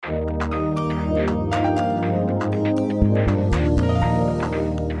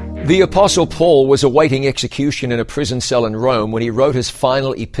The Apostle Paul was awaiting execution in a prison cell in Rome when he wrote his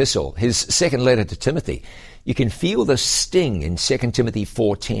final epistle, his second letter to Timothy. You can feel the sting in 2 Timothy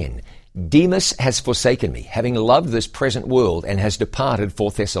 4:10. Demas has forsaken me, having loved this present world, and has departed for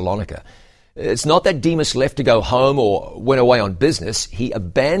Thessalonica. It's not that Demas left to go home or went away on business. He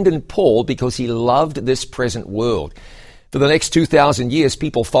abandoned Paul because he loved this present world. For the next 2,000 years,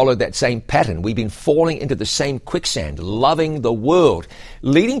 people followed that same pattern. We've been falling into the same quicksand, loving the world,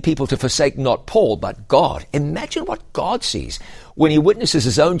 leading people to forsake not Paul, but God. Imagine what God sees when he witnesses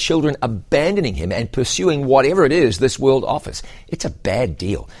his own children abandoning him and pursuing whatever it is this world offers. It's a bad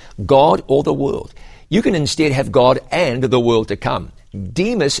deal. God or the world. You can instead have God and the world to come.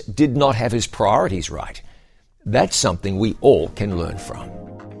 Demas did not have his priorities right. That's something we all can learn from.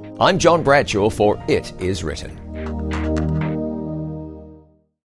 I'm John Bradshaw for It Is Written.